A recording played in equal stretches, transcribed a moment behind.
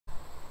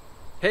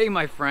Hey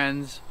my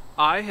friends,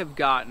 I have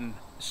gotten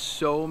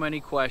so many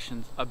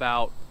questions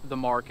about the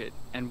market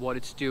and what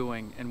it's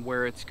doing and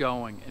where it's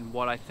going and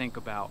what I think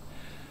about.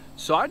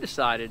 So I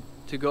decided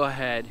to go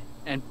ahead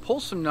and pull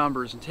some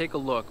numbers and take a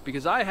look,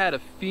 because I had a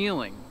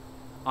feeling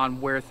on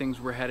where things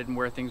were headed and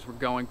where things were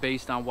going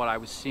based on what I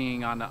was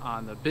seeing on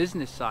the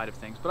business side of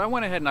things. But I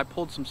went ahead and I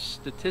pulled some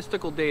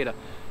statistical data.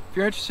 If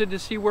you're interested to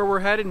see where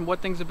we're headed and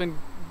what things have been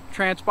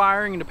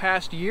transpiring in the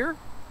past year,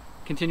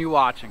 continue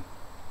watching.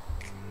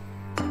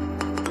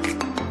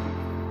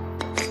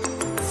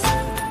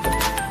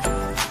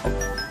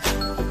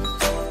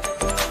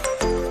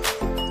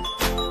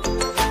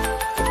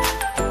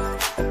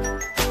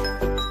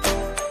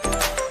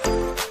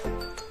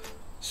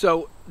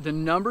 So the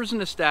numbers and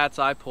the stats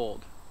I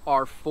pulled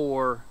are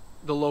for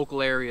the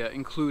local area,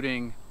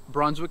 including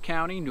Brunswick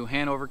County, New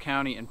Hanover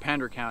County, and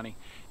Pender County.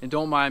 And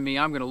don't mind me,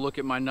 I'm going to look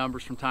at my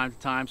numbers from time to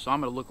time, so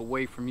I'm going to look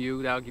away from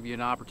you. That'll give you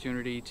an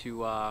opportunity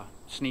to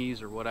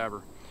sneeze or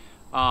whatever.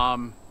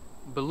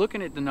 But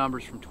looking at the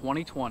numbers from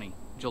 2020,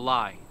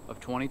 July of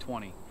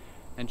 2020,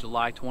 and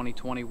July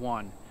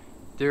 2021,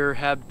 there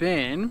have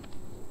been,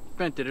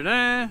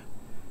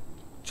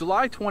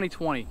 July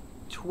 2020,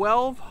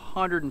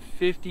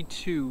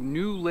 1,252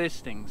 new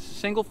listings,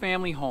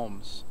 single-family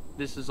homes.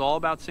 This is all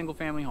about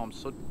single-family homes.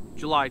 So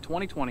July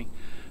 2020,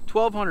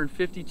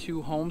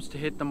 1,252 homes to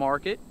hit the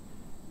market.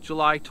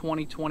 July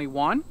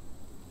 2021,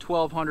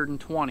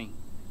 1,220.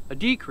 A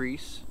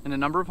decrease in the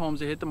number of homes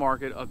that hit the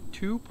market of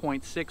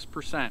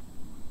 2.6%.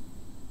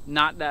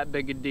 Not that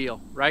big a deal,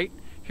 right?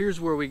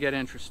 Here's where we get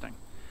interesting.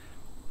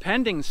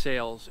 Pending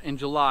sales in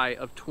July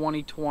of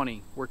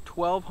 2020 were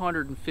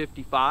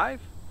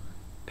 1,255.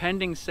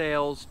 Pending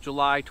sales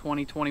July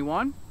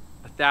 2021,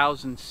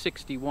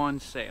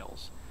 1,061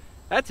 sales.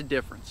 That's a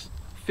difference,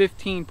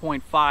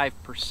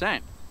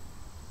 15.5%.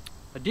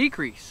 A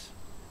decrease.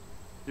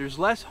 There's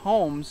less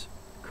homes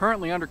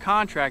currently under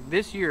contract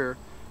this year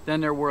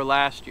than there were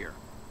last year.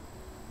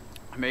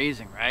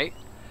 Amazing, right?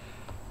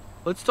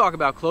 Let's talk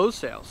about closed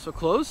sales. So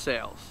closed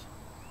sales,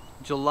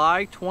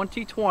 July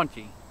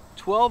 2020,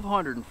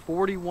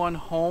 1,241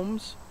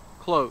 homes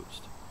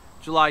closed.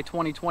 July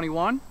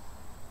 2021,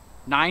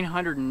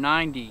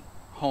 990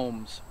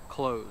 homes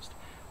closed.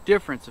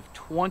 Difference of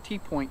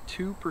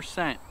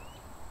 20.2%.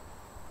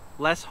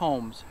 Less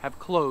homes have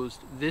closed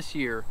this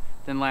year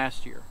than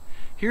last year.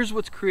 Here's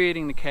what's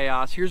creating the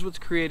chaos. Here's what's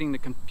creating the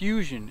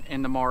confusion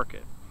in the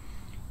market.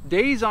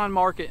 Days on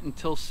market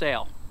until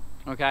sale.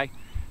 Okay,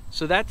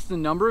 so that's the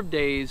number of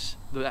days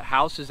the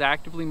house is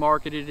actively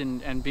marketed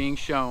and being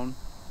shown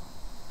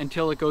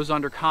until it goes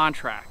under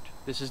contract.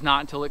 This is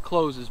not until it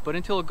closes, but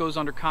until it goes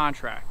under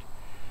contract.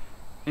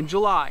 In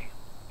July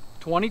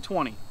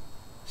 2020,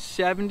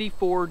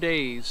 74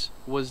 days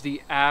was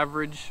the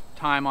average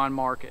time on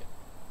market.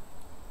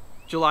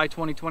 July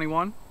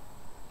 2021,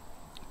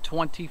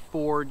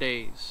 24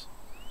 days.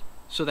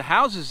 So the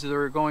houses that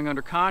are going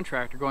under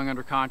contract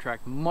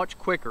much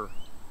quicker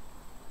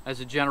as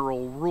a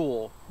general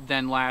rule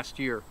than last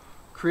year,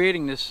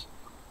 creating this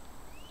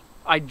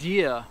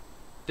idea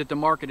that the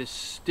market is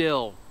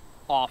still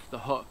off the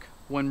hook,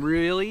 when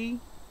really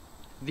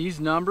these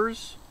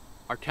numbers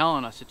are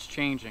telling us it's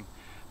changing.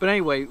 But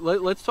anyway,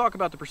 let's talk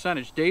about the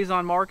percentage. Days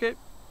on market,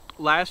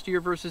 last year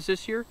versus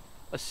this year,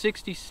 a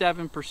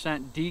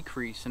 67%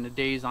 decrease in the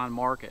days on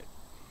market.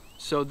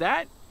 So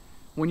that,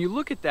 when you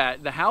look at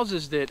that, the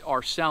houses that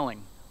are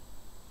selling,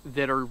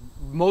 that are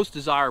most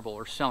desirable,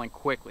 are selling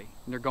quickly,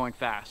 and they're going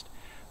fast.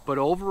 But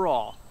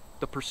overall,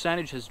 the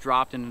percentage has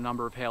dropped in the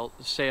number of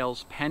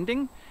sales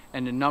pending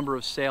and the number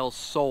of sales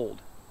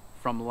sold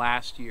from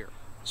last year.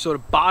 So to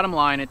bottom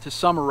line it, to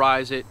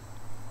summarize it,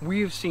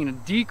 we've seen a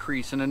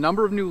decrease in the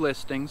number of new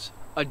listings,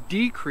 a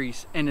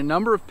decrease in the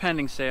number of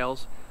pending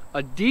sales,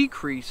 a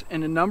decrease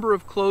in the number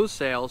of closed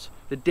sales.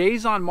 The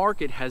days on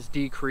market has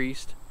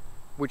decreased,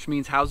 which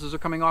means houses are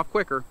coming off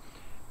quicker.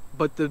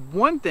 But the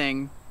one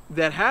thing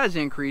that has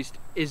increased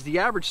is the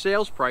average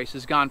sales price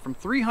has gone from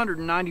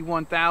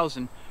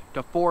 $391,000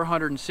 to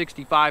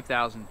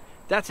 $465,000.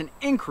 That's an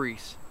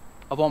increase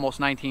of almost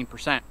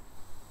 19%.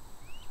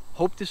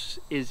 Hope this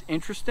is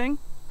interesting.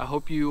 I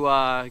hope you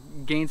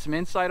gain some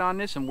insight on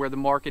this and where the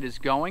market is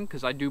going,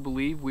 because I do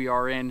believe we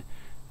are in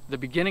the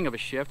beginning of a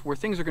shift where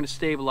things are going to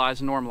stabilize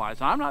and normalize.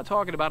 Now, I'm not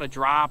talking about a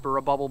drop or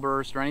a bubble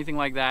burst or anything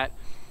like that,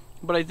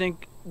 but I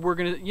think we're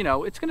going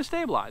to, it's going to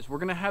stabilize. We're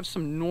going to have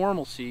some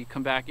normalcy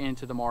come back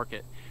into the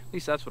market. At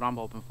least that's what I'm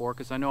hoping for,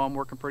 because I know I'm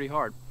working pretty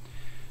hard.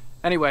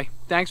 Anyway,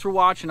 thanks for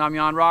watching. I'm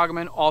Jan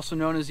Roggeman, also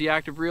known as the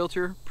Active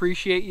Realtor.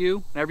 Appreciate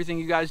you and everything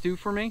you guys do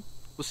for me.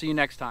 We'll see you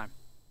next time.